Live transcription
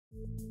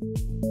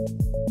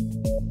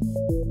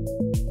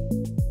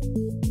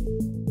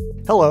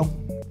Hello,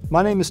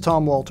 my name is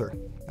Tom Walter.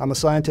 I'm a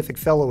scientific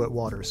fellow at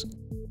Waters.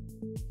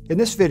 In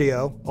this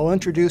video, I'll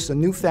introduce a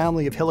new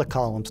family of HILIC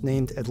columns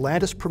named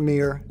Atlantis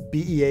Premier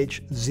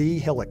BEH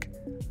Z-HILIC.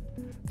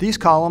 These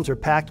columns are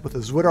packed with a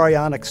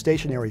zwitterionic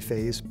stationary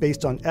phase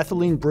based on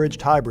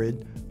ethylene-bridged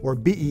hybrid, or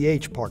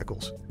BEH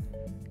particles,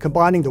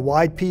 combining the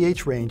wide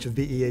pH range of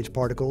BEH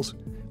particles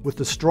with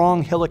the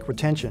strong HILIC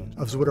retention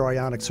of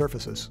zwitterionic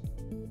surfaces.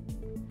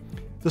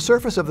 The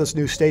surface of this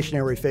new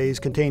stationary phase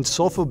contains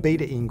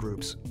sulfobetaene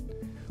groups,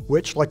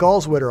 which, like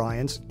all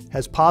zwitterions,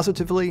 has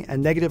positively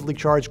and negatively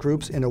charged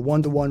groups in a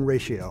 1-to-1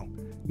 ratio,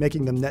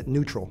 making them net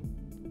neutral.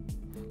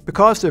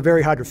 Because they're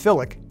very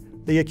hydrophilic,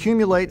 they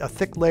accumulate a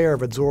thick layer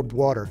of adsorbed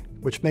water,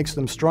 which makes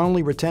them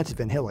strongly retentive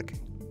in HILIC.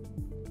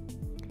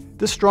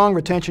 This strong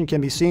retention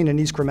can be seen in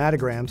these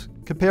chromatograms,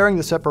 comparing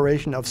the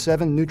separation of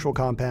 7 neutral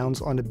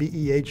compounds on the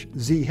BEH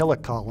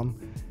Z-HILIC column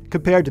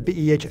compared to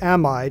BEH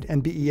amide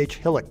and BEH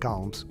HILIC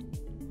columns.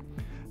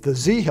 The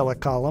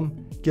Z-HILIC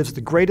column gives the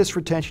greatest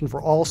retention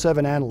for all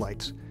 7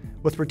 analytes,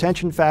 with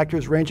retention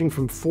factors ranging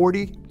from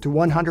 40 to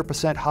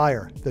 100%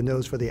 higher than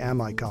those for the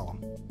amide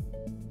column.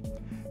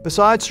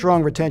 Besides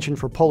strong retention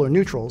for polar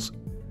neutrals,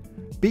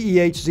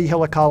 BEH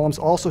Z-HILIC columns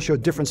also show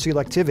different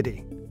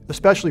selectivity,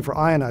 especially for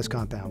ionized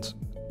compounds.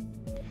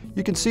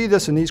 You can see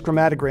this in these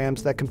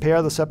chromatograms that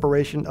compare the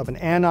separation of an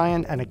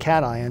anion and a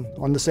cation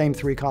on the same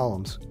 3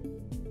 columns.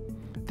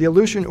 The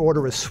elution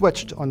order is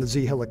switched on the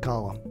Z-HILIC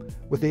column,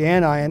 with the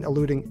anion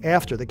eluting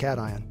after the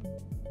cation.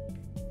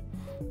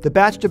 The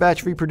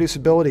batch-to-batch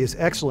reproducibility is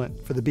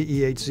excellent for the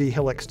BEH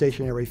Z-HILIC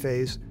stationary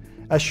phase,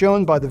 as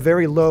shown by the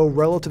very low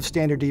relative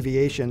standard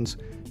deviations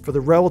for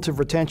the relative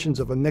retentions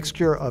of a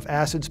mixture of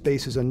acids,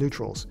 bases, and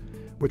neutrals,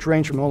 which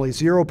range from only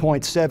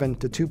 0.7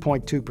 to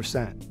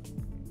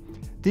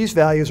 2.2%. These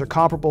values are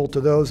comparable to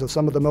those of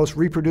some of the most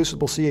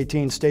reproducible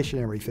C18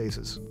 stationary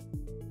phases.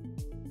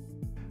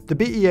 The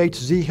BEH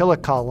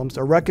Z-HILIC columns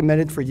are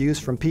recommended for use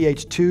from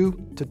pH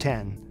 2 to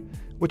 10,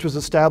 which was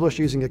established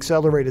using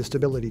accelerated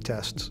stability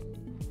tests.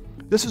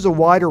 This is a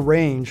wider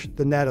range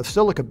than that of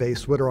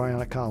silica-based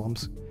zwitterionic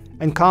columns,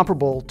 and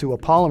comparable to a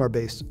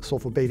polymer-based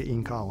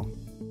sulfobetaene column.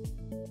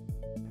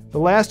 The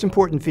last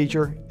important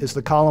feature is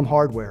the column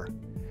hardware,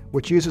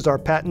 which uses our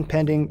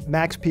patent-pending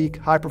max-peak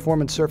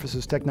high-performance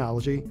surfaces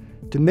technology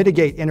to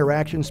mitigate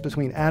interactions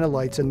between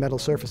analytes and metal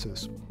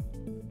surfaces.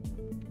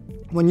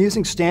 When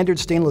using standard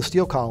stainless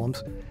steel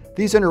columns,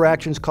 these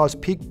interactions cause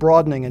peak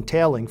broadening and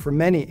tailing for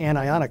many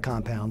anionic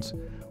compounds,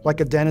 like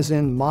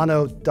adenosine,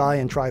 mono, di,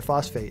 and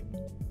triphosphate.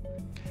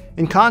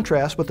 In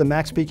contrast with the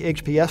max-peak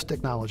HPS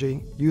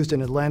technology used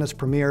in Atlantis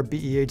Premier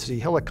BEH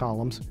Z-HILIC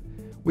columns,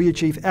 we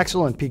achieve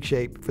excellent peak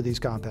shape for these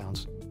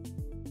compounds.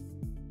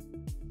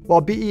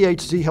 While BEH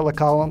Z-HILIC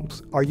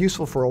columns are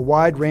useful for a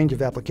wide range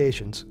of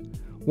applications,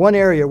 one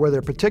area where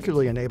they're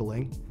particularly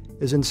enabling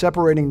is in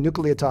separating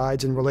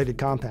nucleotides and related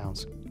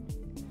compounds.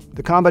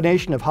 The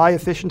combination of high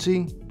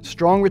efficiency,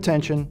 strong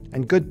retention,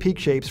 and good peak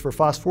shapes for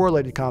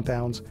phosphorylated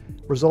compounds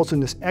results in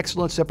this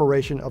excellent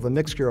separation of a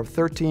mixture of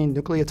 13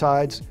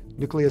 nucleotides,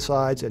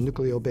 nucleosides, and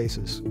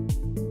nucleobases.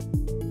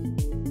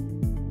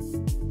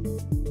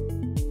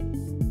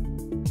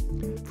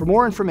 For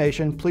more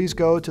information, please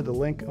go to the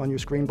link on your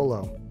screen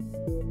below.